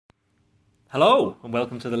Hello and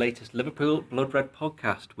welcome to the latest Liverpool Blood Red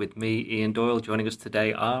podcast with me, Ian Doyle. Joining us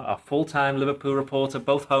today are our full-time Liverpool reporter,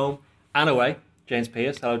 both home and away, James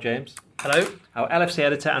Pearce. Hello, James. Hello. Our LFC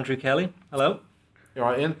editor, Andrew Kelly. Hello. You all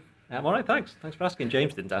right, Ian? I'm all right, thanks. Thanks for asking.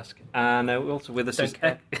 James didn't ask. And also with us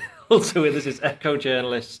is Echo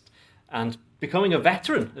journalist and becoming a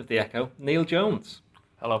veteran of the Echo, Neil Jones.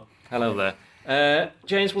 Hello. Hello there.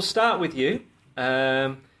 James, we'll start with you.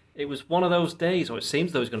 It was one of those days, or it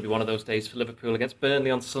seems though it was going to be one of those days for Liverpool against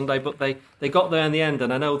Burnley on Sunday, but they got there in the end,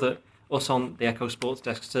 and I know that us on the Echo Sports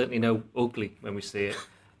Desk certainly know ugly when we see it,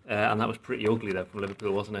 and that was pretty ugly though from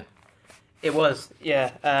Liverpool, wasn't it? It was,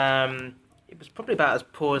 yeah. It was probably about as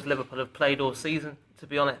poor as Liverpool have played all season, to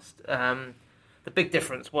be honest. The big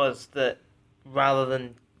difference was that rather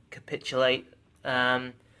than capitulate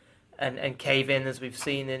and cave in, as we've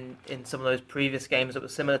seen in some of those previous games that were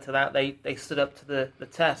similar to that, they stood up to the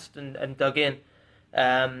test and dug in.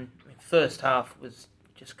 First half was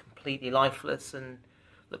just completely lifeless and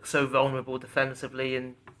looked so vulnerable defensively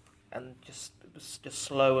and just it was just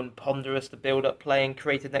slow and ponderous. The build-up play and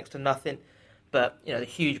created next to nothing. But the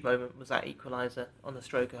huge moment was that equaliser on the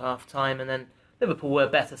stroke of half time, and then Liverpool were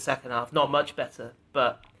better second half, not much better,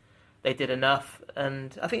 but they did enough.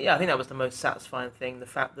 And I think that was the most satisfying thing, the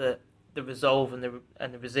fact that the resolve and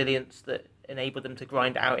the resilience that enabled them to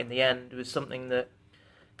grind it out in the end was something that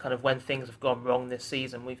kind of when things have gone wrong this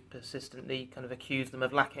season, we've persistently kind of accused them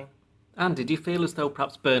of lacking. And did you feel as though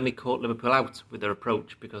perhaps Burnley caught Liverpool out with their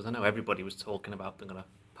approach? Because I know everybody was talking about them going to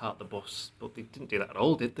park the bus, but they didn't do that at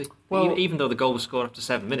all, did they? Well, even though the goal was scored after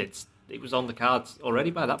 7 minutes, it was on the cards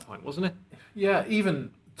already by that point, wasn't it? Yeah,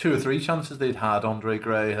 even 2 or 3 chances they'd had. Andre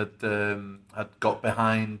Gray had got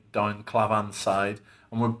behind down Clavan's side,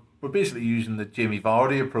 and we're basically using the Jamie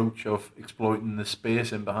Vardy approach of exploiting the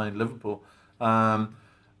space in behind Liverpool. Klopp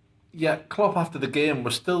after the game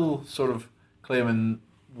was still sort of claiming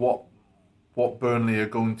what Burnley are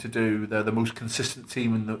going to do. They're the most consistent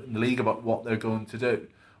team in the league about what they're going to do.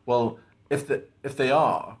 Well, if they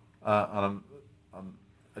are, and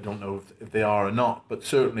I don't know if they are or not, but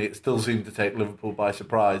certainly it still seemed to take Liverpool by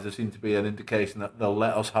surprise. There seemed to be an indication that they'll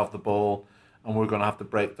let us have the ball and we're going to have to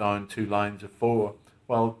break down 2 lines of 4.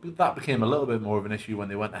 Well, that became a little bit more of an issue when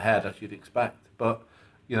they went ahead, as you'd expect. But,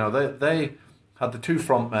 they had the 2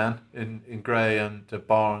 front men in Gray and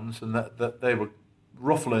Barnes, and that they were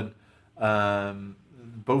ruffling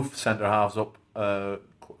both centre halves up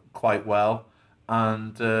quite well,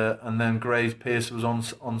 and then Gray's pace was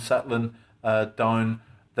unsettling down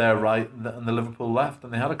their right and the Liverpool left,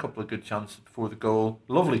 and they had a couple of good chances before the goal.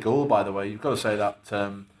 Lovely goal, by the way. You've got to say that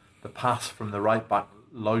the pass from the right back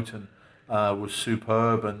Loughton was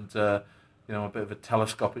superb, and a bit of a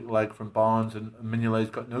telescopic leg from Barnes, and Mignolet's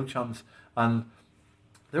got no chance. And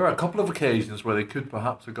there are a couple of occasions where they could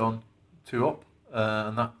perhaps have gone 2 up,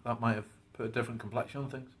 and that might have put a different complexion on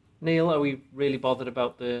things. Neil, are we really bothered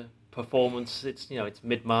about the performance? It's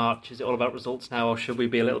mid-March. Is it all about results now, or should we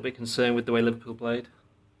be a little bit concerned with the way Liverpool played?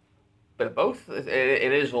 Bit of both. It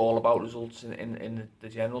is all about results in the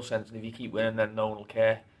general sense, and if you keep winning, then no one will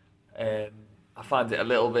care. I find it a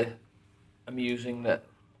little bit amusing that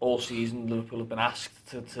all season Liverpool have been asked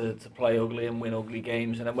to play ugly and win ugly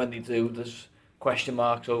games, and then when they do, there's question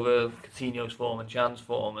marks over Coutinho's form and Can's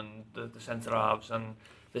form and the centre halves and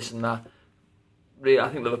this and that. Really, I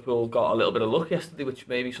think Liverpool got a little bit of luck yesterday, which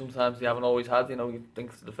maybe sometimes they haven't always had. You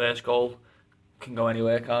think the first goal can go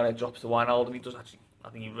anywhere, can't it? Drops to Wijnaldum. He does actually. I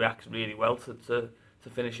think he reacts really well to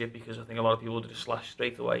finish it, because I think a lot of people just slash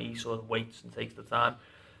straight away. He sort of waits and takes the time.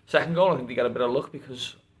 Second goal, I think they get a bit of luck,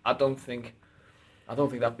 because I don't think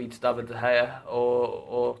that beats David De Gea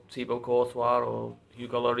or Thibaut Courtois or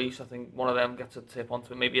Hugo Lloris. I think one of them gets a tip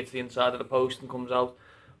onto it. Maybe it's the inside of the post and comes out,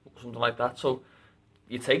 something like that. So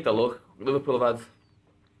you take the luck. Liverpool have had,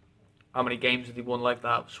 how many games have they won like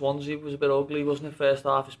that? Swansea was a bit ugly, wasn't it? First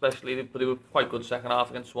half especially, but they were quite good second half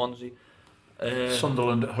against Swansea.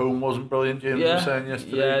 Sunderland at home wasn't brilliant, James was saying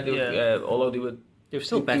yesterday. Although they were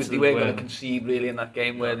still better. They weren't going to concede really in that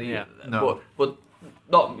game where they. No. But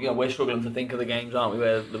not. We're struggling to think of the games, aren't we?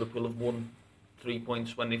 Where Liverpool have won 3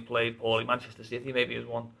 points when they've played poorly. Manchester City maybe is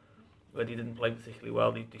one where they didn't play particularly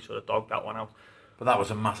well. They sort of dogged that one out. But that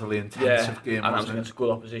was a massively intensive game, and that was wasn't against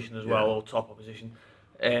good opposition as well, or top opposition.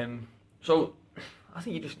 So I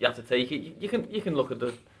think you have to take it. You can look at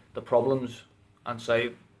the problems and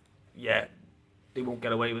say, yeah, they won't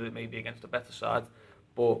get away with it maybe against a better side,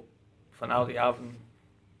 but for now they have, and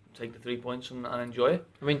take the 3 points and enjoy it.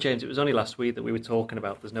 I mean, James, it was only last week that we were talking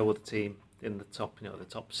about there's no other team in the top, the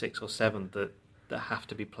top 6 or 7 that have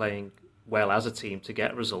to be playing well as a team to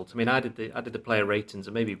get a result. I mean, I did the player ratings,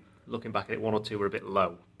 and maybe looking back at it, 1 or 2 were a bit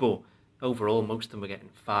low, but overall most of them were getting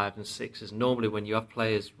 5s and 6s. Normally when you have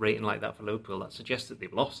players rating like that for Liverpool, that suggests that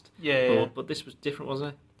they've lost. But this was different,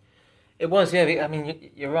 wasn't it? It was, yeah. I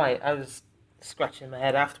mean, you're right. I was scratching my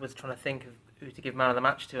head afterwards trying to think of who to give man of the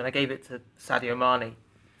match to, and I gave it to Sadio Mane,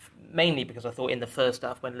 mainly because I thought in the first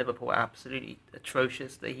half when Liverpool were absolutely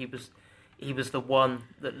atrocious that he was the one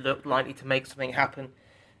that looked likely to make something happen,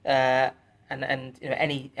 and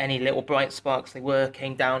any little bright sparks they were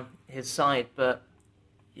came down his side. But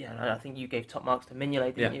I think you gave top marks to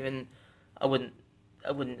Mignolet, didn't you? And I wouldn't.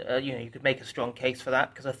 You could make a strong case for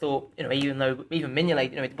that because I thought, even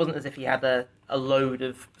Mignolet, it wasn't as if he had a load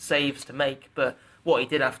of saves to make, but what he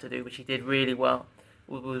did have to do, which he did really well,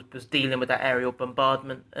 was dealing with that aerial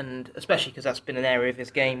bombardment, and especially because that's been an area of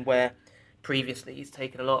his game where previously he's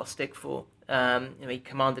taken a lot of stick for. He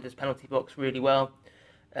commanded his penalty box really well.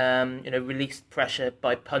 Released pressure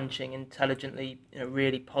by punching intelligently.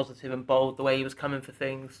 Really positive and bold the way he was coming for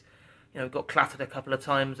things. Got clattered a couple of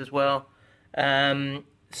times as well. It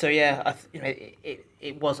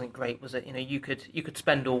wasn't great, was it? You could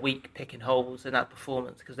spend all week picking holes in that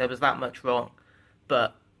performance because there was that much wrong,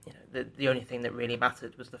 but the only thing that really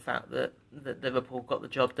mattered was the fact that Liverpool got the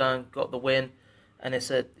job done, got the win, and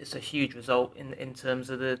it's a huge result in terms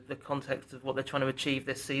of the context of what they're trying to achieve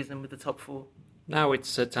this season with the top four. Now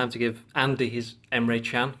it's time to give Andy his Emre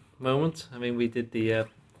Can moment. I mean, we did the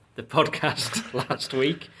podcast last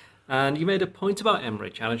week. And you made a point about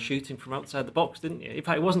Emre Can and shooting from outside the box, didn't you? In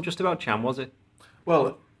fact, it wasn't just about Can, was it?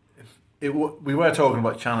 Well, we were talking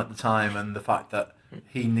about Can at the time and the fact that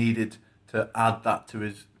he needed to add that to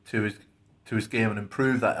his game and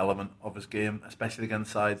improve that element of his game, especially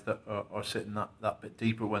against sides that are sitting that bit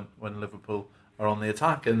deeper when Liverpool are on the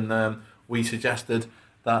attack. And we suggested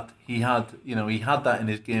that he had that in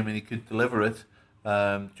his game and he could deliver it.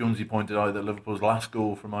 Jonesy pointed out that Liverpool's last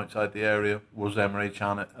goal from outside the area was Emre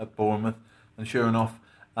Can at Bournemouth, and sure enough,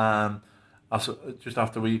 just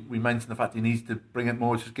after we mentioned the fact he needs to bring it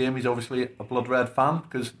more to his game, he's obviously a blood red fan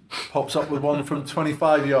because pops up with one from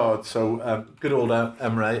 25 yards. So good old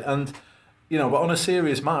Emre, and but on a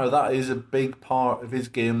serious matter, that is a big part of his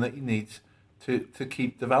game that he needs to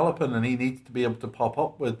keep developing, and he needs to be able to pop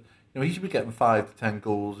up with. He should be getting 5 to 10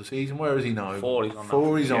 goals a season. Where is he now? 4 he's on.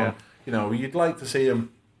 4 he's on. You'd like to see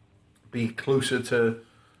him be closer to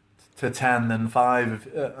 10 than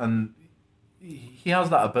 5, and he has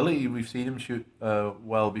that ability. We've seen him shoot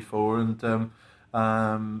well before, and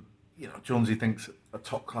Jonesy thinks a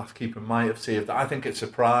top class keeper might have saved that. I think it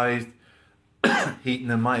surprised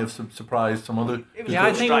Heaton and might have surprised some other.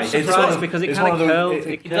 I think it was surprised because it kind of curled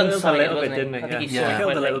a little bit, didn't it? I think he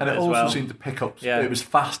curled a little bit and it as also well. seemed to pick up. Yeah. It was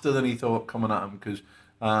faster than he thought coming at him because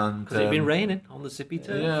it had been raining on the zippy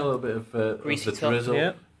turf. Yeah, a little bit of Greasy the top. drizzle.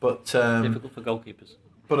 Yeah. But Difficult for goalkeepers.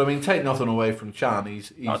 But I mean, take nothing away from Can.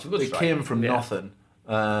 It came from Yeah. nothing.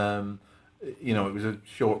 It was a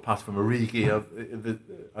short pass from Origi.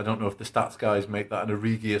 I don't know if the stats guys make that an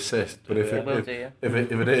Origi assist, but if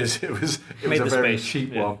it is, it was a very space.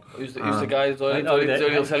 cheap Yeah. one. Who's the guy? He'll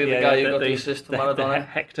He'll tell you the guy who got the assist to Maradona.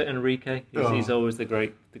 Hector Enrique. He's always the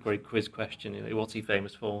great quiz question. What's he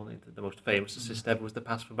famous for? The most famous assist ever was the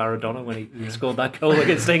pass for Maradona when he scored that goal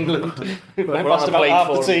against England. We're Lost on a about plate half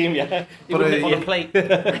for the him. team. Yeah, On a plate.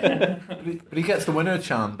 But he gets the winner,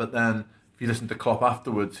 Can. But then, if you listen to Klopp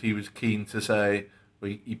afterwards, he was keen to say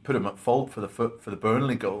he put him at fault for the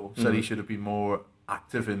Burnley goal. Said he should have been more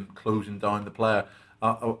active in closing down the player.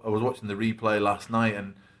 I was watching the replay last night,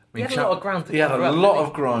 and He had a lot of ground to He had cover a up, lot didn't he?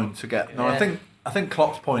 of ground to get. Now Yeah. I think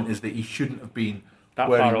Klopp's point is that he shouldn't have been That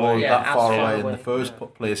where far he away. was Yeah, that far absolutely. away in the Yeah.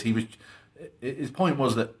 first place. His point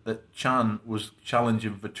was that Can was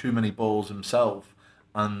challenging for too many balls himself,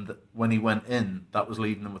 and when he went in, that was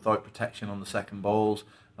leaving them without protection on the second balls.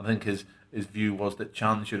 I think his view was that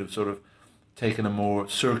Can should have sort of taken a more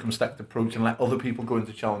circumspect approach and let other people go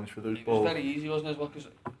into challenge for those It was balls. very easy, wasn't it, as well? Because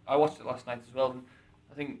I watched it last night as well, and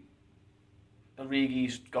I think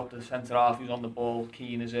Origi's got the centre half, he's on the ball,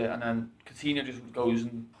 Keane is it, and then Coutinho just goes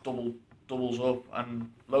and doubles up, and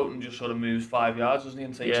Lowton just sort of moves 5 yards, doesn't he,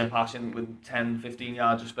 and takes a pass in with 10, 15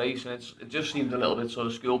 yards of space, and it just seemed a little bit sort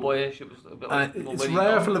of schoolboyish. It was a bit like, It's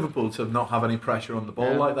rare for Liverpool to not have any pressure on the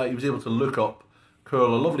ball like that. He was able to look up,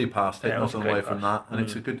 curl a lovely pass, take it was a nothing away great from pass. that, and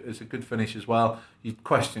it's a good finish as well. You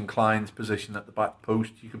question Klein's position at the back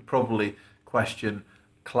post. You could probably question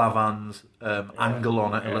Clavan's angle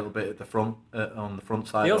on it a little bit at the front on the front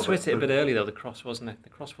side. He also of hit it a bit early though. The cross wasn't it? The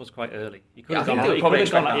cross was quite early. You could I have think gone. they'd He probably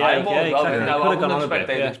could have expect gone. a high ball. Exactly. Now, Could I have gone on a wouldn't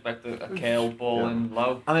bit. expect they'd expect a curled ball in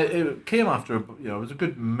low. And it came after it was a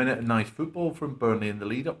good minute of nice football from Burnley in the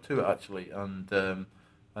lead up to it actually, and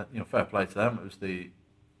fair play to them. It was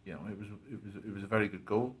it was a very good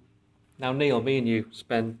goal. Now, Neil, me and you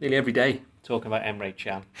spend nearly every day talking about Emre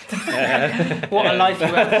Can. What a life you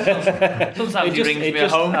have. Sometimes he rings me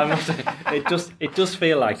at home. It does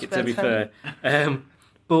feel like it, to be fair.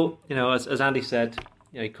 But, you know, as Andy said,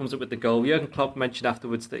 you know, he comes up with the goal. Jurgen Klopp mentioned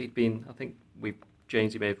afterwards that he'd been, I think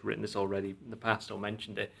James, you may have written this already in the past or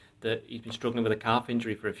mentioned it, that he's been struggling with a calf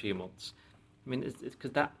injury for a few months. I mean,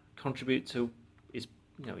 could that contribute to his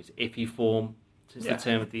iffy form since the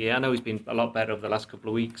turn of the year? I know he's been a lot better over the last couple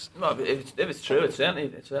of weeks. No, but if it's true, it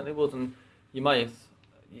certainly would, and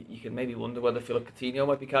you can maybe wonder whether Philip Coutinho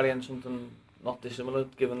might be carrying something not dissimilar,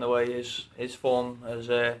 given the way his form has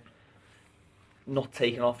not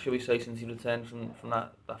taken off, shall we say, since he returned from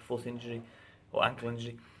that foot injury or ankle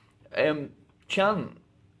injury. Can,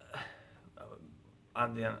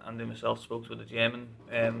 Andy and myself spoke to the German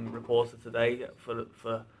reporter today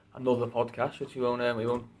for another podcast, which we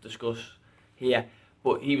won't discuss here.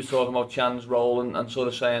 But he was talking about Can's role and sort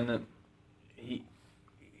of saying that he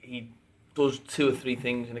does 2 or 3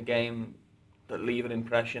 things in a game that leave an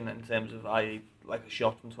impression in terms of, i.e., like a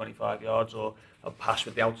shot from 25 yards or a pass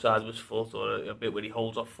with the outside of his foot or a bit where he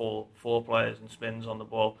holds off four players and spins on the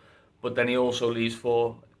ball. But then he also leaves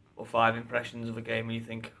 4 or 5 impressions of a game where you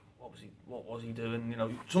think, what was he doing? You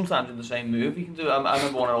know, sometimes in the same move he can do it. I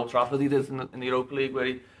remember one at Old Trafford he did in the Europa League where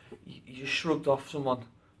he just shrugged off someone.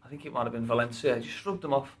 I think it might have been Valencia. He just shrugged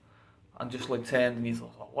them off and just like turned and he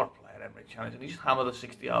thought, oh, what a player Emre Can is. And he just hammered a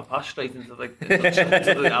 60-yard pass straight into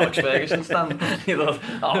the Alex Ferguson stand. You thought,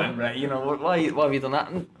 oh Emre, you know, why have you done that?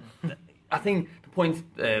 And I think the point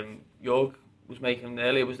Jörg was making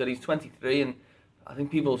earlier was that he's 23, and I think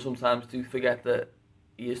people sometimes do forget that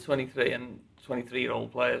he is 23, and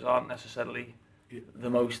 23-year-old players aren't necessarily the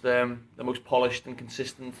most polished and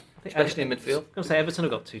consistent, especially in midfield. I was going to say, Everton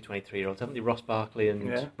have got 2 23-year-olds, haven't they? Ross Barkley and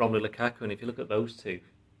Romelu Lukaku, and if you look at those two,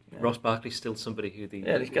 Ross Barkley's still somebody who they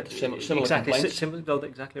get the similar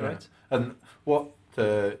exactly right. And what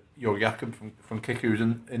Jörg Jakob from Kick, who's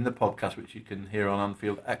in the podcast, which you can hear on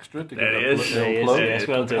Anfield Extra, to there he is.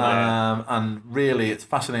 Well done. And really, it's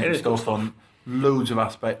fascinating stuff on loads of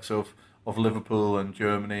aspects of Liverpool and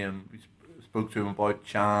Germany, and we spoke to him about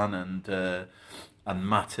Can and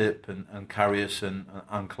Matip and Karius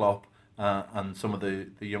and Klopp and some of the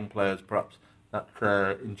young players perhaps that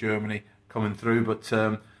in Germany coming through.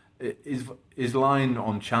 But his line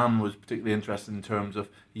on Can was particularly interesting in terms of,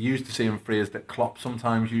 he used the same phrase that Klopp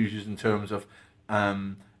sometimes uses in terms of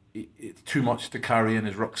it's too much to carry in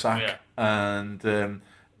his rucksack, and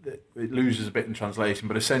it loses a bit in translation.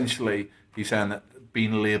 But essentially, he's saying that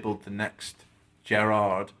being labelled the next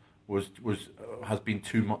Gerrard has been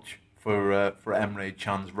too much for Emre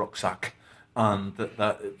Can's rucksack, and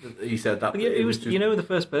that he said that it was you know who the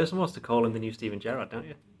first person was to call him the new Steven Gerrard, don't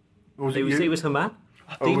you? It was Haman.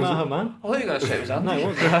 Dima Haman. I thought you were going to say it was Andy. No,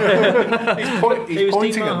 it wasn't. he's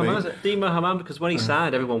pointing at me. Dima Haman, because when he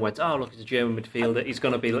signed, everyone went, "Oh, look, he's a German midfielder. He's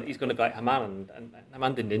going to be like Haman." And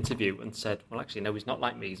Haman did an interview and said, "Well, actually, no, he's not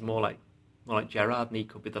like me. He's more like Gerrard, and he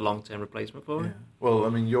could be the long-term replacement for him." Well, I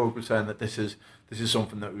mean, Jörg was saying that this is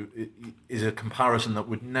something that is a comparison that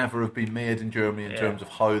would never have been made in Germany in terms of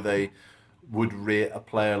how they would rate a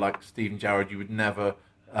player like Steven Gerrard. You would never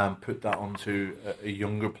put that onto a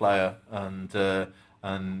younger player, and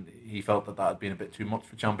he felt that had been a bit too much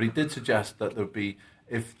for Can. But he did suggest that there would be,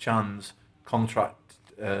 if Can's contract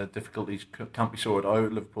difficulties can't be sorted out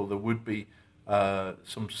at Liverpool, there would be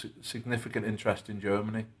some significant interest in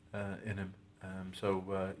Germany in him.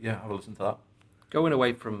 Have a listen to that. Going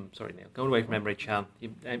away from Emre Can,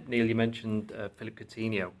 Neil, you mentioned Philip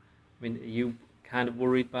Coutinho. I mean, are you kind of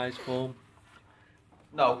worried by his form?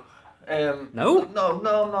 No. No? No,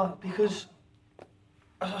 I'm not, because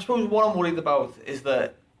I suppose what I'm worried about is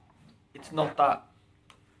that it's not that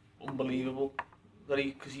unbelievable that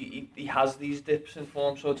because he has these dips in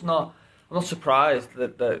form, so it's not. I'm not surprised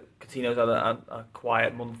that Coutinho's had a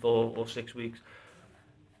quiet month or 6 weeks.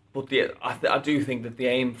 But I do think that the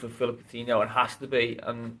aim for Philip Coutinho, it has to be,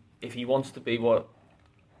 and if he wants to be what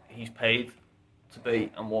he's paid to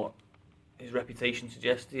be and what his reputation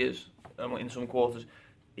suggests he is in some quarters,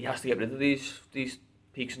 he has to get rid of these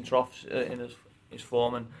peaks and troughs in his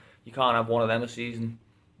form, and you can't have one of them a season.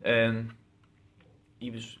 He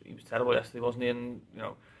was terrible yesterday, wasn't he? And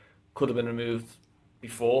could have been removed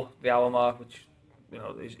before the hour mark, which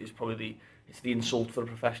is probably the insult for a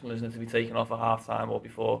professional, isn't it, to be taken off at half time or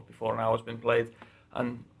before an hour's been played.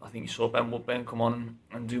 And I think you saw Ben Woodburn come on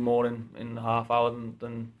and do more in the half hour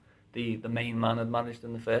than the main man had managed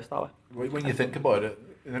in the first hour. When you think about it,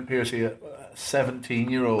 in PSC, a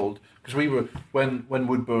 17-year-old, because we were when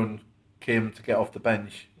Woodburn came to get off the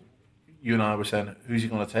bench, you and I were saying, who's he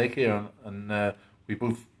going to take here? And we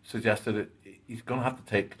both suggested that he's going to have to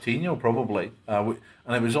take Coutinho probably, and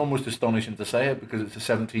it was almost astonishing to say it because it's a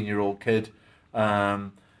 17-year-old kid,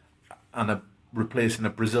 and replacing a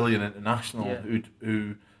Brazilian international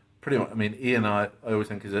who pretty much. I mean, Ian, I always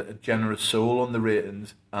think is a generous soul on the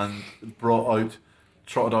ratings, and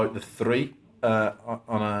trotted out the 3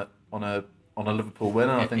 on a Liverpool win.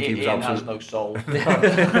 And I think he was Ian absolutely has no soul.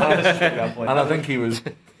 and I think he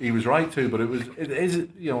was right too. But it is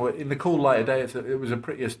in the cool light of day, it was a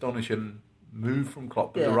pretty astonishing move from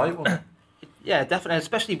Klopp, but the right one. Yeah, definitely.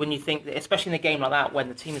 Especially when you think, especially in a game like that when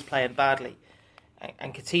the team is playing badly,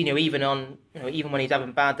 and Coutinho, even when he's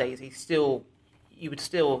having bad days, you think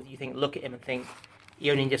look at him and think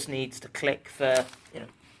he only just needs to click for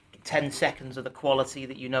 10 seconds of the quality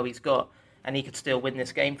that he's got, and he could still win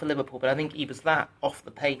this game for Liverpool. But I think he was that off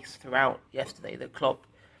the pace throughout yesterday that Klopp,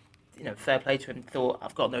 fair play to him, thought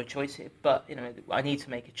I've got no choice here, but I need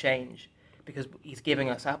to make a change because he's giving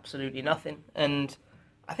us absolutely nothing. And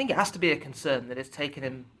I think it has to be a concern that it's taken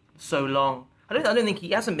him so long. I don't think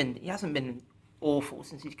he hasn't been awful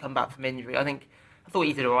since he's come back from injury. I thought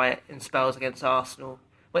he did all right in spells against Arsenal.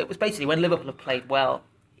 Well, it was basically when Liverpool have played well,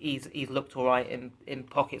 he's looked all right in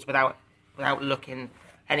pockets without looking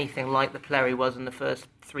anything like the player he was in the first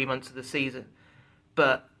 3 months of the season.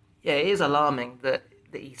 But yeah, it is alarming that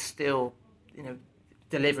he's still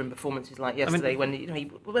delivering performances like yesterday. When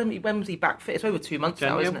was he back fit? It's over 2 months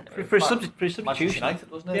now, isn't it? For a substitution, United,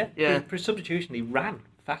 wasn't it? Yeah. For a substitution, he ran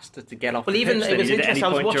faster to get off. Well, the even pitch it than was he did at any interesting.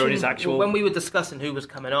 I was point during his actual. when we were discussing who was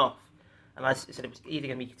coming off, and I said it was either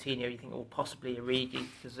going to be Coutinho, you think, or possibly Origi,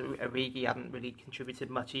 because Origi hadn't really contributed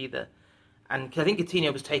much either. And cause I think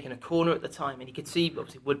Coutinho was taking a corner at the time, and you could see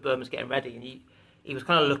obviously Woodburn was getting ready, and he was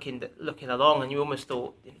kind of looking along, and you almost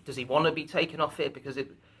thought, does he want to be taken off it? Because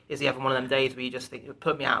is he having one of them days where you just think,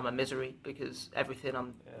 put me out of my misery because everything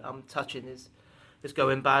I'm touching is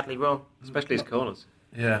going badly wrong, especially his corners.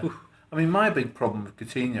 Yeah, I mean, my big problem with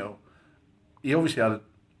Coutinho, he obviously had a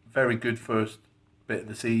very good first bit of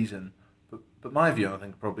the season, but my view, I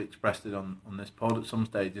think I probably expressed it on this pod at some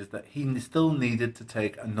stage, is that he still needed to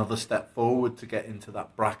take another step forward to get into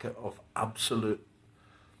that bracket of absolute,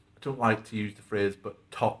 I don't like to use the phrase, but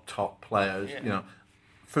top players. Yeah.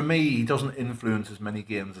 For me, he doesn't influence as many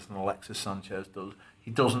games as an Alexis Sanchez does.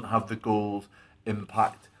 He doesn't have the goals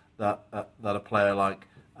impact that a player like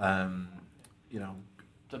De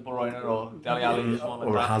Bruyne or Dele Alli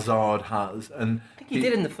or Hazard has. And I think he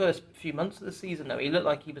did in the first few months of the season, though. He looked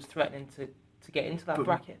like he was threatening to get into that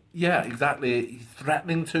bracket. Yeah, exactly. He's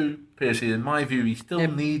threatening to, Piercy. In my view, he still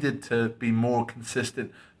needed to be more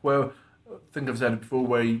consistent. Well, I think I've said it before,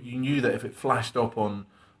 where you knew that if it flashed up on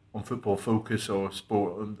Football Focus or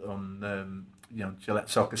Sport on Gillette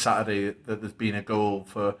Soccer Saturday that there's been a goal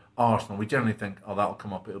for Arsenal, we generally think, that'll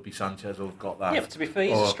come up, it'll be Sanchez who'll have got that. Yeah, but to be fair,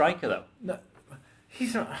 he's a striker though. No,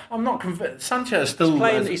 I'm not convinced. Sanchez still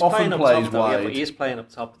he's often playing plays top, though, wide. Yeah, but he is playing up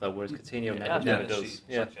top though, whereas Coutinho never does.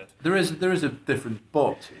 Yeah. There is a difference,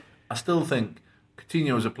 but I still think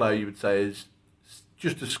Coutinho is a player you would say is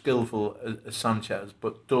just as skillful as Sanchez,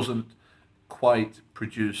 but doesn't quite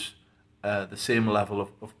produce the same level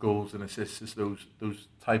of goals and assists as those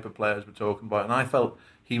type of players we're talking about. And I felt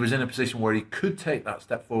he was in a position where he could take that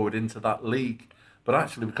step forward into that league, but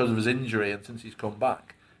actually because of his injury and since he's come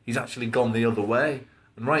back, he's actually gone the other way.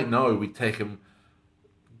 And right now we take him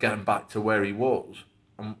getting back to where he was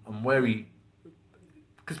and where he,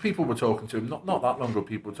 because people were talking to him not that long ago,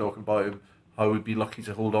 people were talking about him, how we'd be lucky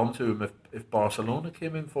to hold on to him if Barcelona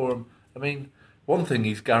came in for him. I mean, one thing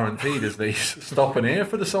he's guaranteed is that he's stopping here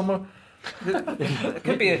for the summer. It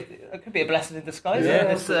could be a blessing in disguise. Yeah.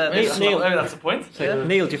 Neil, maybe that's the point. So,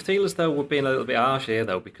 Neil, do you feel as though we're being a little bit harsh here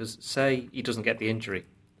though? Because say he doesn't get the injury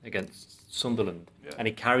against Sunderland and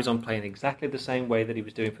he carries on playing exactly the same way that he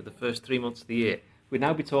was doing for the first 3 months of the year, we'd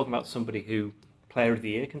now be talking about somebody who Player of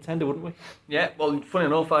the Year contender, wouldn't we? Yeah. Well, funny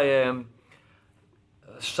enough, I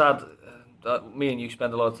sad. Me and you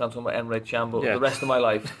spend a lot of time talking about Emre Can, but the rest of my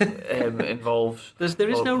life involves... There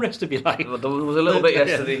is no rest of your life. There was a little bit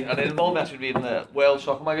yesterday, and it involved me actually reading the World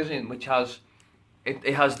Soccer Magazine, which has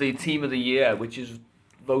the Team of the Year, which is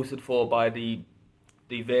voted for by the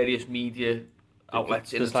various media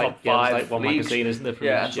outlets in the top 5 there's like one leagues. magazine, isn't there?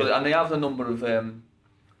 Yeah, and they have the number of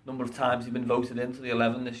times they've been voted into the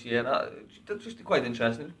 11 this year. That's just quite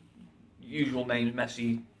interesting. Usual names: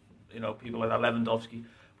 Messi, people like that, Lewandowski.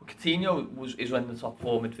 But Coutinho is in the top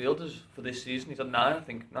 4 midfielders for this season. He's had 9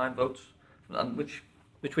 votes, and which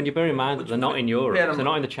when you bear in mind that they're not in Europe, they're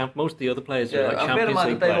not in the most of the other players are like Champions League players.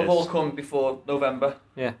 And bear in mind that they've all come before November.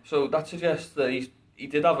 Yeah. So that suggests that he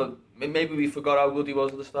did have maybe we forgot how good he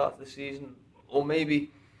was at the start of the season, or maybe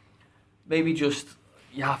just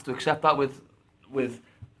you have to accept that with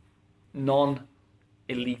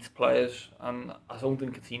non-elite players, and I don't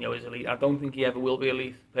think Coutinho is elite. I don't think he ever will be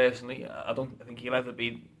elite, personally. I think he'll ever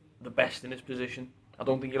be the best in his position. I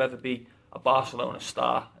don't think he'll ever be a Barcelona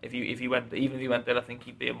star. If he went there, I think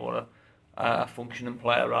he'd be a functioning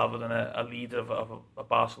player rather than a leader of a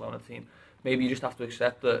Barcelona team. Maybe you just have to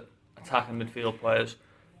accept that attacking midfield players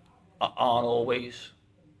aren't always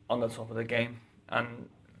on the top of the game, and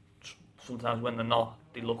sometimes when they're not,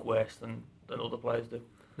 they look worse than other players do.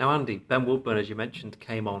 Now, Andy, Ben Woodburn, as you mentioned,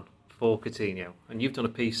 came on for Coutinho, and you've done a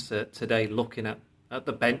piece today looking at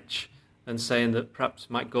the bench and saying that perhaps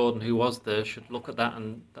Mike Gordon, who was there, should look at that,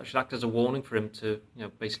 and that should act as a warning for him to,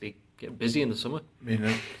 basically get busy in the summer. I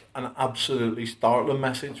mean, an absolutely startling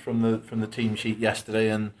message from the team sheet yesterday,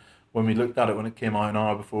 and when we looked at it when it came out an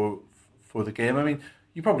hour before the game, I mean,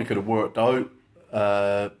 you probably could have worked out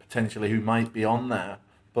potentially who might be on there,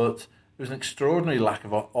 but there was an extraordinary lack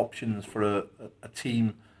of options for a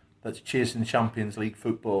team that's chasing Champions League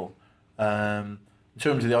football. In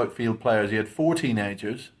terms of the outfield players, he had 4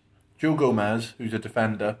 teenagers. Joe Gomez, who's a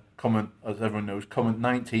defender, as everyone knows,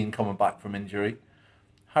 19, coming back from injury.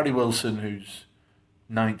 Harry Wilson, who's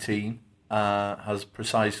 19, has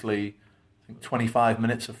precisely, I think, 25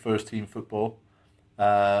 minutes of first-team football.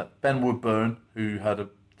 Ben Woodburn, who had,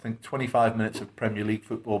 25 minutes of Premier League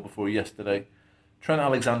football before yesterday. Trent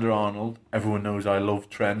Alexander-Arnold, everyone knows I love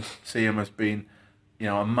Trent. See him as being,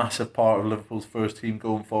 a massive part of Liverpool's first team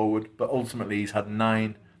going forward. But ultimately, he's had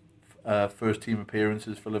 9 first team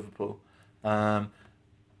appearances for Liverpool,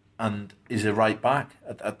 and is a right back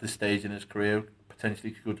at this stage in his career.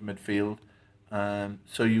 Potentially could go to midfield.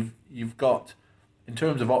 So you've got, in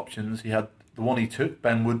terms of options, he had the one he took,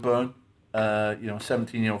 Ben Woodburn,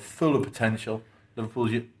 17-year-old, full of potential.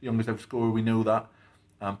 Liverpool's youngest ever scorer, we know that.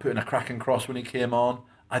 Putting a cracking cross when he came on.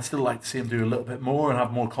 I'd still like to see him do a little bit more and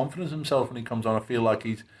have more confidence in himself when he comes on. I feel like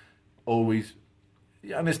he's always,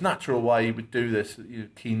 and it's natural why he would do this. You're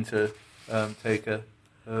keen to take an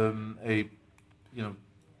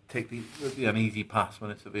easy pass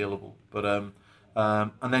when it's available. But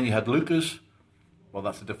and then you had Lucas. Well,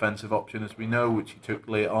 that's a defensive option, as we know, which he took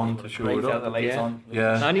late on to shore it up.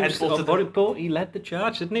 Yeah. And he he led the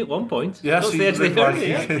charge, didn't he, at one point? Yes, he did. I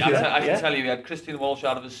can tell you, he had Christian Walsh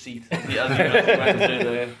out of his seat as he went through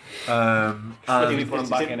there. We put him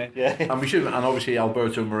back in it. Yeah. And obviously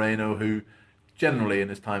Alberto Moreno, who generally in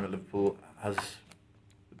his time at Liverpool has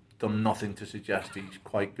done nothing to suggest he's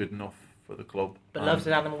quite good enough for the club. But loves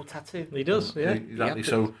an animal tattoo. He does, yeah. Exactly.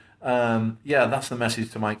 So, that's the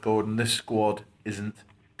message to Mike Gordon. This squad isn't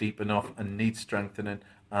deep enough and needs strengthening.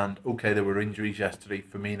 And okay, there were injuries yesterday.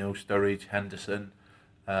 Firmino, Sturridge, Henderson,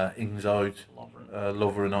 Ings out,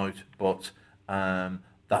 Lovren out. But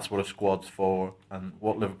that's what a squad's for. And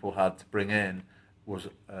what Liverpool had to bring in was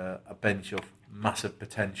a bench of massive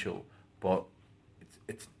potential. But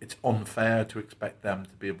it's unfair to expect them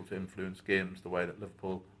to be able to influence games the way that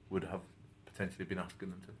Liverpool would have potentially been asking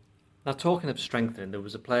them to. Now, talking of strengthening, there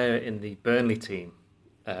was a player in the Burnley team,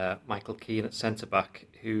 Michael Keane at centre-back,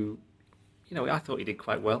 who, I thought he did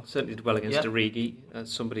quite well. Certainly did well against Origi.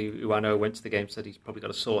 Somebody who I know went to the game said he's probably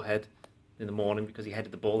got a sore head in the morning because he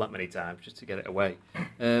headed the ball that many times just to get it away.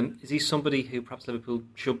 Is he somebody who perhaps Liverpool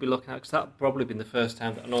should be looking at? Because that probably been the first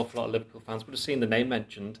time that an awful lot of Liverpool fans would have seen the name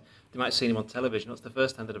mentioned. They might have seen him on television. That's the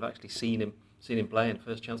first time that I've actually seen him play, and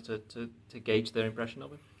first chance to gauge their impression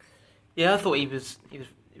of him. Yeah, I thought he was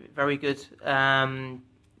very good,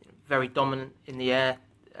 very dominant in the air.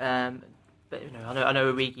 But I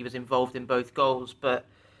know Origi was involved in both goals, but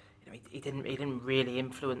he didn't really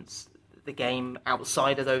influence the game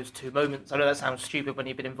outside of those 2 moments. I know that sounds stupid when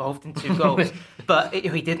you've been involved in 2 goals, but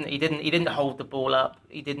he didn't hold the ball up.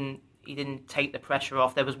 He didn't take the pressure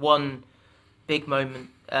off. There was one big moment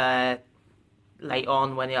late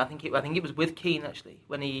on when I think it was with Keane actually,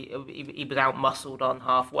 when he was out muscled on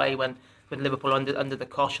halfway when Liverpool under the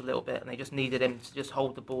cosh a little bit, and they just needed him to just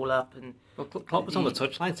hold the ball up. And Klopp was on the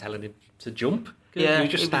touchline telling him to jump. Yeah, he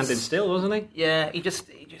was just standing still, wasn't he? Yeah, he just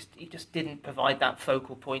didn't provide that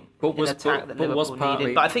focal point that Liverpool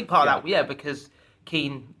needed. But I think part of that, because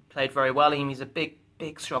Keane played very well. I mean, he's a big,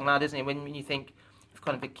 strong lad, isn't he? When you think you've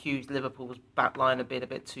kind of accused Liverpool's back line of being a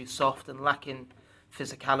bit too soft and lacking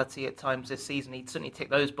physicality at times this season, he'd certainly tick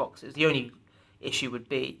those boxes. The only issue would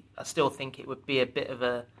be, I still think it would be a bit of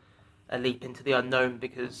a leap into the unknown,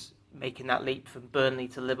 because making that leap from Burnley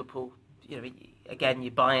to Liverpool, again,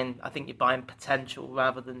 you're buying potential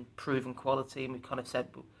rather than proven quality. And we kind of said,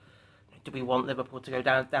 do we want Liverpool to go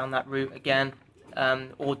down that route again?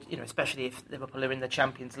 or especially if Liverpool are in the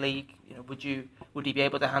Champions League, would he be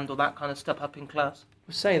able to handle that kind of step up in class?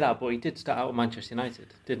 We say that, but he did start out with Manchester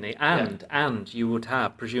United, didn't he? And you would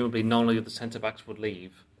have presumably none of the centre backs would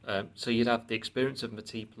leave, so you'd have the experience of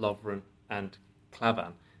Matip, Lovren, and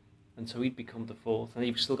Klavan, and so he'd become the fourth, and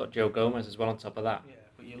you've still got Joe Gomez as well on top of that. Yeah,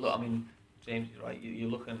 but you look. I mean, James is right. You're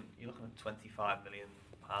looking at £25 million.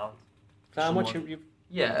 How much you?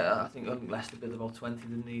 Yeah, I think Leicester bid about 20,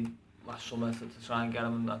 didn't he, last summer to try and get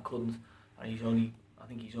him, and I couldn't. And he's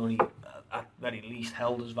only at very least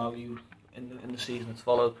held his value in the season that's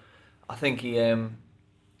followed. I think he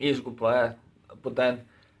is a good player, but then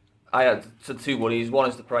I had two worries. One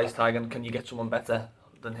is the price tag, and can you get someone better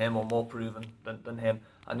than him or more proven than him?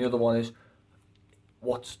 And the other one is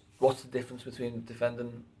what's the difference between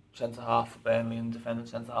defending centre half for Burnley and defending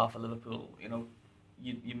centre half for Liverpool? You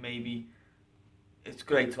maybe. It's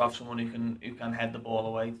great to have someone who can head the ball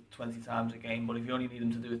away 20 times a game, but if you only need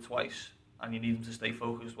him to do it twice and you need him to stay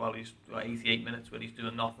focused while he's 88 minutes where he's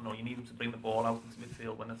doing nothing, or you need him to bring the ball out into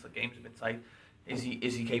midfield when the game's a bit tight, is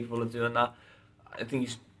he capable of doing that? I think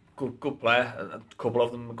he's good player. A couple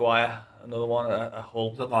of them, Maguire, another one, a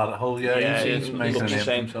Hull. Is that lad at Hull? Yeah, he's making a name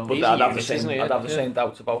for himself. But I'd have the same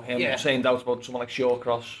doubts about him. Yeah. Same doubts about someone like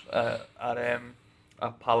Shawcross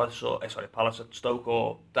at Palace, Palace at Stoke,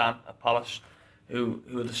 or Dan at Palace, who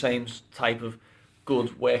are the same type of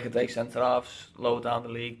good workaday centre halves lower down the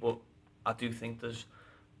league. But I do think there's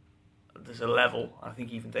a level. I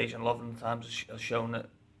think even Dejan Lovren at times has shown that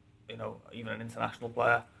even an international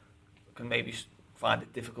player can maybe find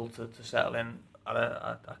it difficult to settle in at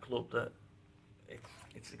a club that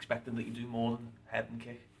it's expected that you do more than head and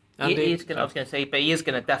kick. I was going to say, but he is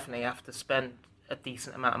going to definitely have to spend a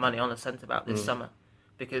decent amount of money on a centre back this summer,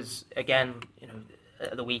 because again,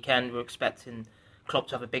 at the weekend we're expecting Klopp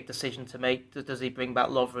to have a big decision to make. Does he bring back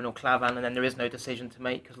Lovren or Klavan? And then there is no decision to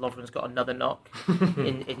make because Lovren's got another knock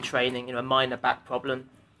in training, a minor back problem.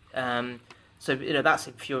 So that's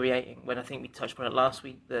infuriating. When I think we touched on it last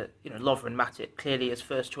week that Lovren Matip clearly his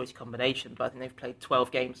first choice combination, but I think they've played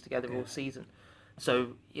 12 games together all season.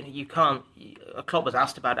 So you can't. Klopp was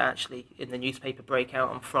asked about it actually in the newspaper breakout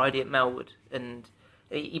on Friday at Melwood, and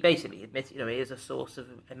he basically admitted it is a source of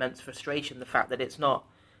immense frustration, the fact that it's not.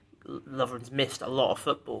 Lovren's missed a lot of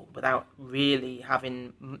football without really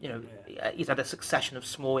having, he's had a succession of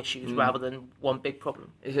small issues rather than one big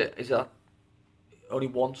problem. Is that only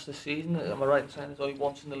once this season? Am I right in saying there's only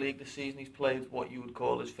once in the league this season he's played what you would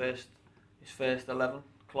call his first 11,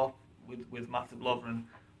 Klopp, with Matip, Lovren,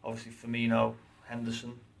 obviously Firmino,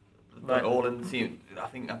 Henderson, right, all in the team.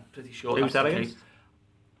 I'm pretty sure. Who's that against?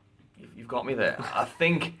 You've got me there. I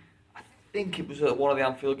think it was at one of the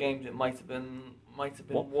Anfield games. It might have been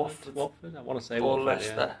Watford. I want to say or Watford,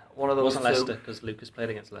 Leicester. Yeah. One of those. It wasn't Leicester because Lucas played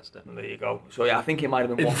against Leicester. There you go. So I think it might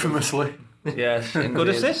have been Watford. Infamously. Yes. Good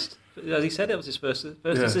assist. As he said, it was his first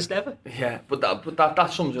assist ever. Yeah, but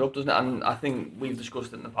that sums it up, doesn't it? And I think we've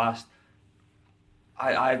discussed it in the past.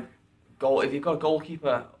 If you've got a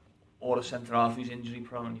goalkeeper or a centre half who's injury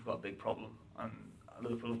prone, you've got a big problem. And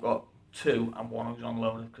Liverpool have got two, and one who's on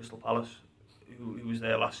loan at Crystal Palace, who was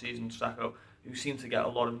there last season, Sakho, who seemed to get a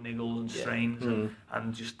lot of niggles and strains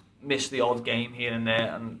and just miss the odd game here and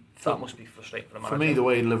there, and that must be frustrating for the manager. For me, the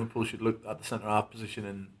way Liverpool should look at the centre half position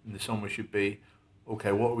in the summer should be,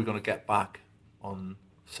 okay, what are we going to get back on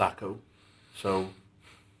Sakho? So,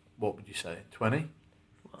 what would you say, 20?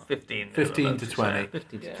 15 to 20.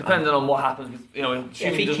 15 yeah. Depending on what happens, assuming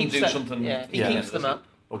he doesn't do something. Yeah, if he keeps them up.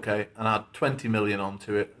 Okay, and add 20 million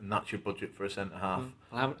onto it, and that's your budget for a centre half.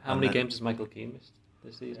 How many games has Michael Keane missed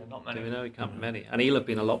this season? Not many. Do we know? He can't be many. And he'll have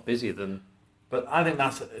been a lot busier than... But I think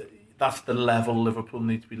that's the level Liverpool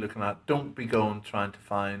need to be looking at. Don't be trying to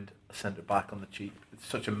find a centre back on the cheap. It's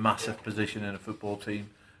such a massive position in a football team.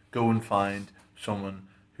 Go and find someone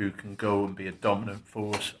who can go and be a dominant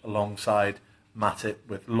force alongside Matip,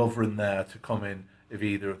 with Lovren there to come in if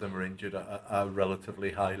either of them are injured at a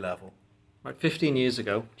relatively high level. Right, 15 years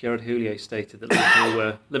ago, Gerard Houllier stated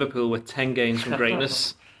that Liverpool were 10 games from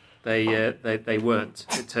greatness. They weren't,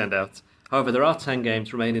 it turned out. However, there are 10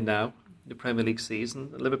 games remaining now in the Premier League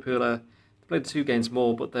season. Liverpool played 2 games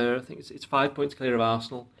more, but I think it's 5 points clear of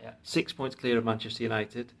Arsenal, 6 points clear of Manchester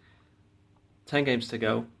United. 10 games to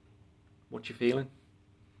go. What you feeling?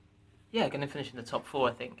 Yeah, going to finish in the top 4,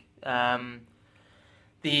 I think.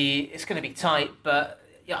 It's going to be tight, but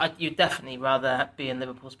you'd definitely rather be in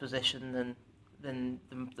Liverpool's position than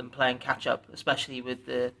playing catch up, especially with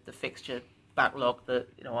the fixture backlog that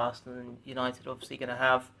Arsenal and United are obviously going to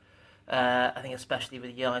have. I think especially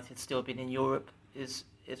with United still being in Europe is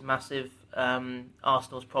massive.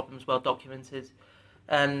 Arsenal's problems well documented,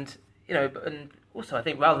 and Also, I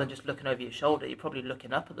think rather than just looking over your shoulder, you're probably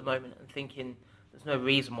looking up at the moment and thinking there's no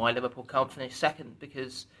reason why Liverpool can't finish second,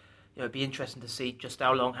 because it'd be interesting to see just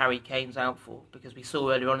how long Harry Kane's out for, because we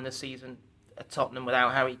saw earlier on in the season at Tottenham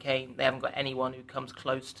without Harry Kane, they haven't got anyone who comes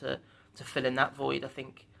close to filling that void. I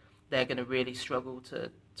think they're going to really struggle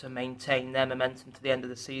to maintain their momentum to the end of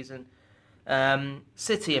the season.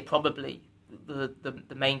 City are probably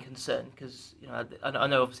the main concern, because I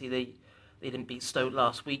know obviously they didn't beat Stoke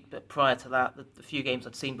last week, but prior to that, the few games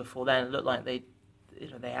I'd seen before then, it looked like they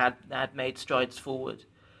had made strides forward.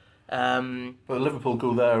 But Liverpool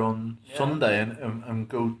go there on Sunday and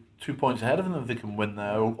go 2 points ahead of them if they can win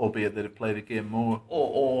there, albeit they'd have played a game more.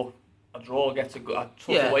 Or a draw gets a tough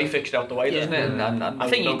away fixture out the way, doesn't it? And I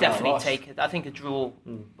think you definitely take it. I think a draw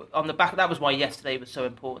on the back. That was why yesterday was so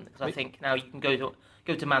important, because I think now you can go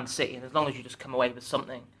to Man City, and as long as you just come away with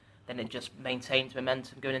something, then it just maintains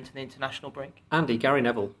momentum going into the international break. Andy, Gary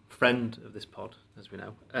Neville, friend of this pod, as we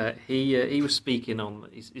know, he was speaking on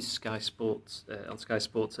his Sky Sports on Sky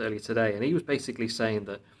Sports earlier today, and he was basically saying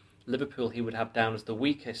that Liverpool he would have down as the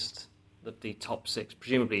weakest of the top six.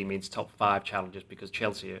 Presumably he means top five challengers, because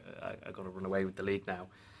Chelsea are going to run away with the league now.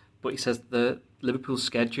 But he says the Liverpool's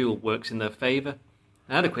schedule works in their favour.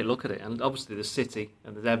 I had a quick look at it, and obviously there's City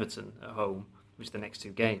and there's Everton at home, which are the next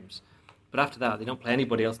two games. But after that, they don't play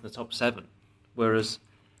anybody else in the top seven. Whereas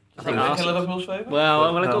I think Arsenal, Liverpool's favour.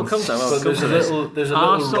 Well, when it comes to there's a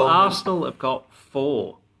Arsenal have got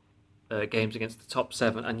 4 games against the top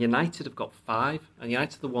 7, and United have got 5. And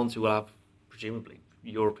United are the ones who will have presumably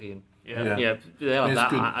European. Yeah, they'll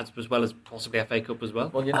have that as well as possibly FA Cup as well.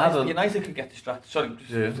 Well, United could get distracted. Sorry, just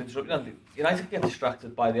to interrupt you, Andy. United could get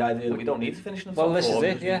distracted by the idea that we don't need to finish in the top 4 because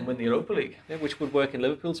we can win the Europa League. Yeah, which would work in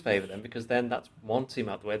Liverpool's favour then, because then that's one team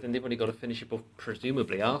out the way. Then they've only got to finish above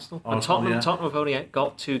presumably Arsenal. And Tottenham have only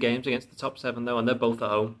got 2 games against the top 7 though, and they're both at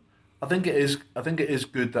home. I think it is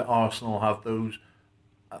good that Arsenal have those,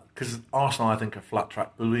 because Arsenal I think are flat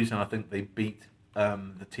track bullies, and I think they beat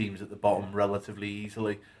the teams at the bottom relatively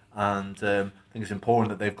easily. And I think it's important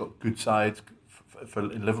that they've got good sides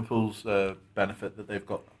for in Liverpool's benefit, that they've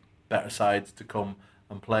got better sides to come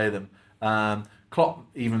and play them. Klopp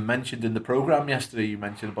even mentioned in the programme yesterday, you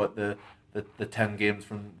mentioned about the 10 games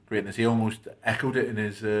from greatness. He almost echoed it in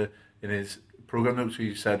his programme notes.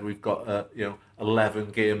 He said we've got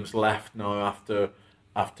 11 games left now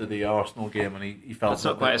after the Arsenal game, and he felt that's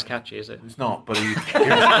not quite as catchy, is it? It's not, but he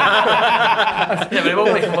yeah, but it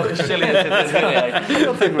won't make him look as silly as it is anyway. I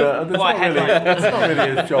don't think that's not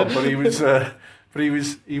really his job, but he was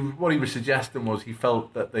what he was suggesting was he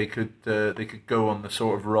felt that they could go on the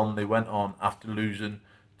sort of run they went on after losing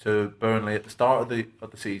to Burnley at the start of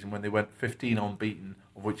the season, when they went 15 unbeaten,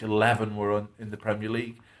 of which 11 were in the Premier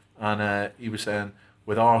League, and he was saying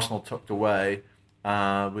with Arsenal tucked away.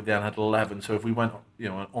 We then had 11, so if we went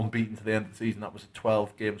unbeaten to the end of the season, that was a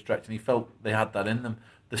 12-game stretch, and he felt they had that in them.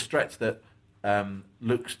 The stretch that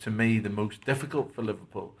looks to me the most difficult for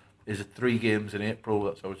Liverpool is 3 games in April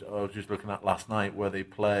that I was just looking at last night, where they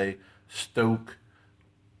play Stoke,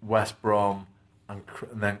 West Brom, and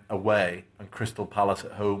then away, and Crystal Palace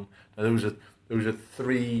at home. Now those are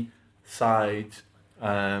 3 sides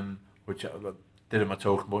which I did my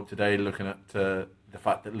talk about today, looking at the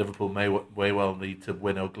fact that Liverpool may well need to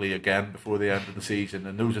win ugly again before the end of the season,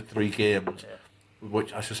 and those are 3 games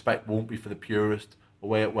which I suspect won't be for the purist.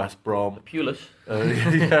 Away at West Brom, the Pulis,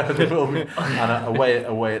 they will be, and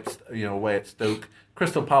away at Stoke.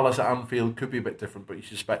 Crystal Palace at Anfield could be a bit different, but you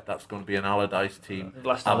suspect that's going to be an Allardyce team.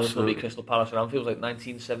 Last time Liverpool beat Crystal Palace at Anfield was like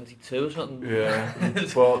 1972 or something. Yeah,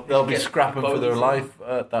 well, they'll be scrapping for their life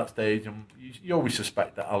at that stage, and you always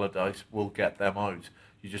suspect that Allardyce will get them out.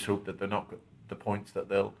 You just hope that they're not. The points that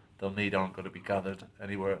they'll need aren't going to be gathered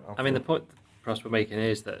anywhere. I mean, the point Ross we're making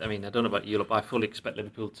is that, I mean, I don't know about you, but I fully expect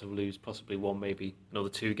Liverpool to lose possibly 1, maybe another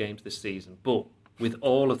 2 games this season. But with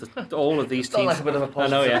all of these teams, like a bit of a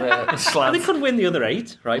positive slant. They could win the other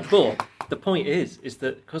 8, right? But the point is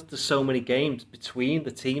that because there's so many games between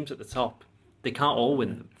the teams at the top, they can't all win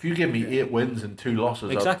them. If you give me 8 wins and 2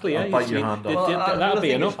 losses, exactly, I'll bite your hand off. Well, that'd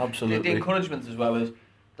be enough. Absolutely. The encouragement as well is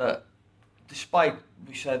that despite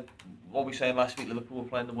what we said last week, Liverpool were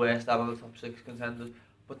playing the worst out of the top 6 contenders,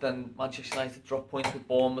 but then Manchester United dropped points with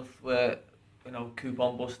Bournemouth, where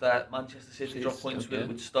coupon bust there. Manchester City dropped points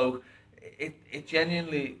with Stoke. It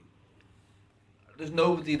genuinely, there's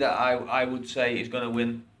nobody that I would say is going to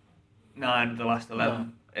win 9 of the last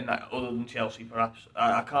 11 in that, other than Chelsea perhaps.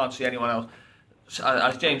 I can't see anyone else.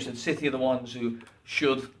 As James said, City are the ones who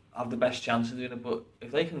should have the best chance of doing it, but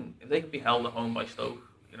if they can be held at home by Stoke,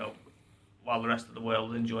 while the rest of the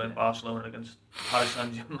world enjoying Barcelona against Paris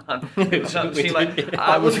Saint-Germain. I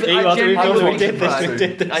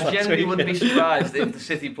genuinely wouldn't be surprised if the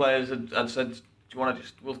City players had said, "Do you want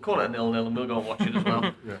to we'll call it a 0-0 and we'll go and watch it as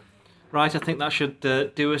well." Yeah. Right, I think that should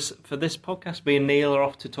do us for this podcast. Me and Neil are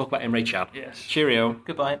off to talk about Emre Can. Yes. Cheerio.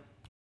 Goodbye.